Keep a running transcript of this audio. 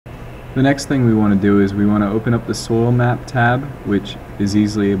The next thing we want to do is we want to open up the soil map tab, which is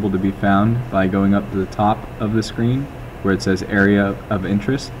easily able to be found by going up to the top of the screen where it says area of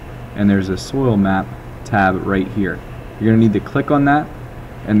interest, and there's a soil map tab right here. You're going to need to click on that,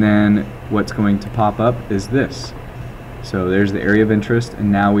 and then what's going to pop up is this. So there's the area of interest,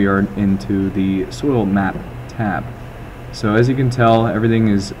 and now we are into the soil map tab. So as you can tell, everything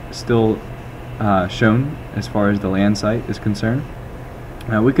is still shown as far as the land site is concerned.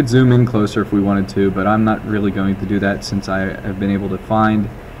 We could zoom in closer if we wanted to, but I'm not really going to do that since I have been able to find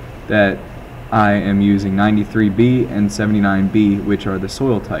that I am using 93B and 79B, which are the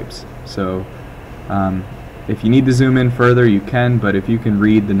soil types. So if you need to zoom in further, you can, but if you can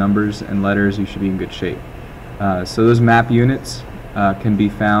read the numbers and letters, you should be in good shape. So those map units can be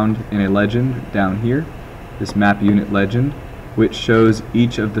found in a legend down here, this map unit legend, which shows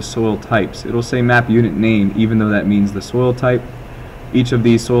each of the soil types. It'll say map unit name even though that means the soil type. Each of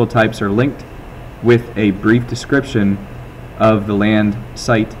these soil types are linked with a brief description of the land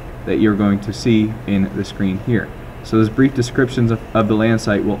site that you're going to see in the screen here. So those brief descriptions of the land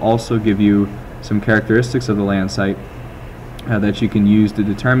site will also give you some characteristics of the land site that you can use to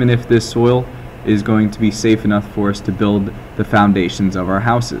determine if this soil is going to be safe enough for us to build the foundations of our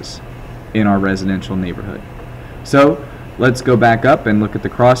houses in our residential neighborhood. So let's go back up and look at the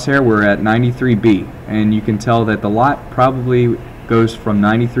crosshair. We're at 93B, and you can tell that the lot probably goes from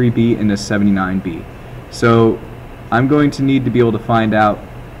 93B into 79B. So I'm going to need to be able to find out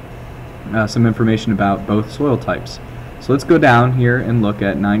some information about both soil types. So let's go down here and look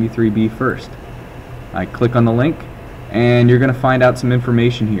at 93B first. I click on the link, and you're going to find out some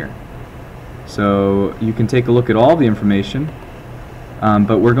information here. So you can take a look at all the information,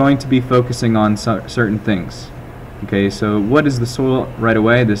 but we're going to be focusing on certain things. Okay, so what is the soil right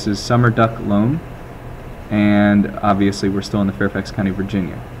away? This is summer duck loam, and obviously we're still in the Fairfax County,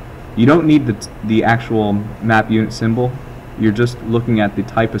 Virginia. You don't need the actual map unit symbol, you're just looking at the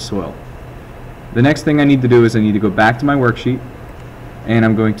type of soil. The next thing I need to do is I need to go back to my worksheet, and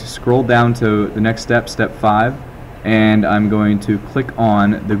I'm going to scroll down to the next step, step 5, and I'm going to click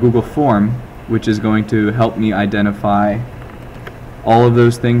on the Google form, which is going to help me identify all of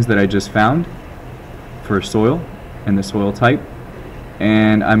those things that I just found for soil and the soil type,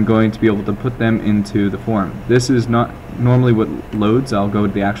 and I'm going to be able to put them into the form. This is not normally what loads. I'll go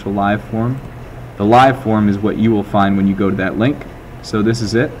to the actual live form. The live form is what you will find when you go to that link. So this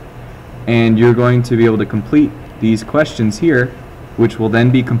is it, and you're going to be able to complete these questions here, which will then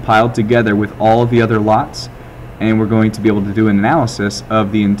be compiled together with all of the other lots, and we're going to be able to do an analysis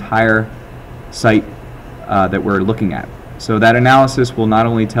of the entire site that we're looking at. So that analysis will not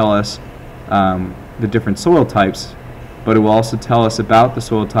only tell us the different soil types, but it will also tell us about the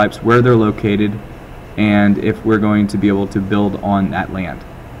soil types, where they're located, and if we're going to be able to build on that land.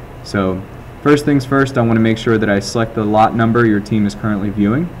 So first things first, I want to make sure that I select the lot number your team is currently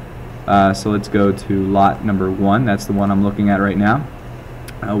viewing. So let's go to lot number 1. That's the one I'm looking at right now.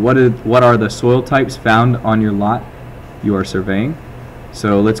 What are the soil types found on your lot you are surveying?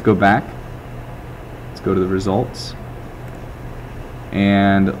 So let's go back. Let's go to the results,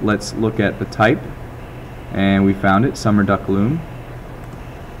 and let's look at the type. And we found it, summer duck loam.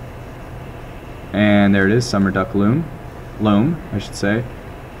 And there it is, summer duck loam, I should say.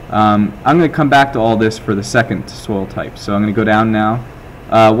 I'm going to come back to all this for the second soil type. So I'm going to go down now.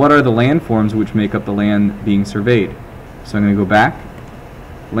 What are the landforms which make up the land being surveyed? So I'm going to go back.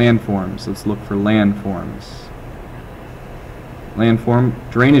 Landforms. Let's look for landforms. Landform,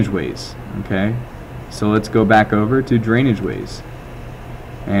 drainage ways. Okay. So let's go back over to drainage ways.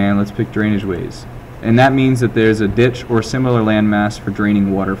 And let's pick drainage ways. And that means that there's a ditch or similar landmass for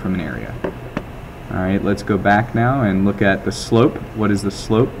draining water from an area. Alright, let's go back now and look at the slope. What is the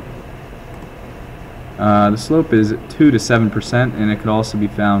slope? The slope is 2 to 7%, and it could also be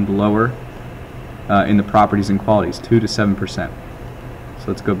found lower in the properties and qualities, 2 to 7%. So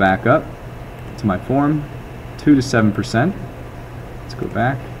let's go back up to my form, 2 to 7%. Let's go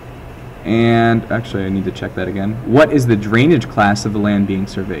back. And actually I need to check that again. What is the drainage class of the land being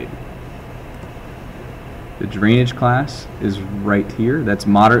surveyed? The drainage class is right here. That's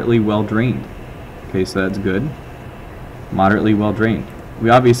moderately well drained. Okay, so that's good. Moderately well drained.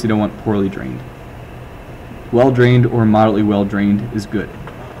 We obviously don't want poorly drained. Well drained or moderately well drained is good.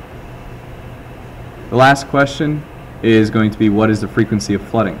 The last question is going to be, what is the frequency of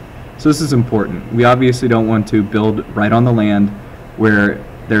flooding? So this is important. We obviously don't want to build right on the land where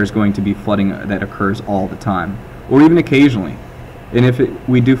there's going to be flooding that occurs all the time, or even occasionally. And if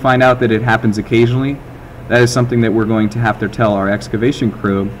we do find out that it happens occasionally, that is something that we're going to have to tell our excavation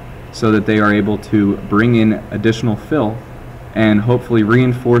crew so that they are able to bring in additional fill and hopefully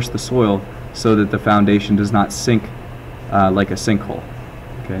reinforce the soil so that the foundation does not sink like a sinkhole.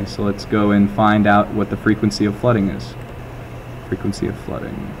 Okay, so let's go and find out what the frequency of flooding is. Frequency of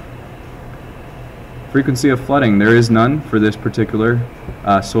flooding. Frequency of flooding, there is none for this particular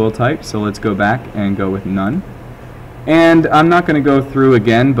soil type, so let's go back and go with none. And I'm not going to go through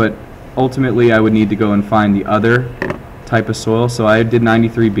again, but ultimately I would need to go and find the other type of soil. So I did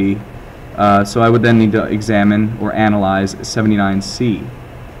 93B, so I would then need to examine or analyze 79C.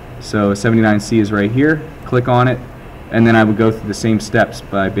 So 79C is right here, click on it, and then I would go through the same steps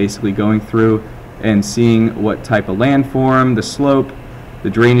by basically going through and seeing what type of landform, the slope, the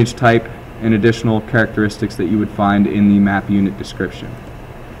drainage type, and additional characteristics that you would find in the map unit description.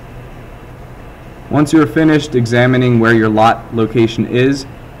 Once you are finished examining where your lot location is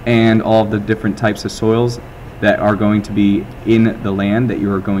and all of the different types of soils that are going to be in the land that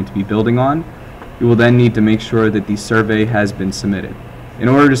you are going to be building on, you will then need to make sure that the survey has been submitted. In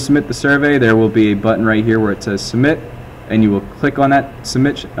order to submit the survey, there will be a button right here where it says submit, and you will click on that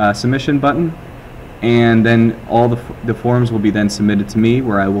submission button, and then all the forms will be then submitted to me,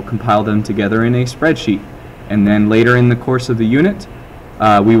 where I will compile them together in a spreadsheet. And then later in the course of the unit,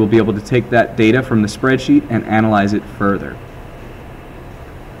 we will be able to take that data from the spreadsheet and analyze it further.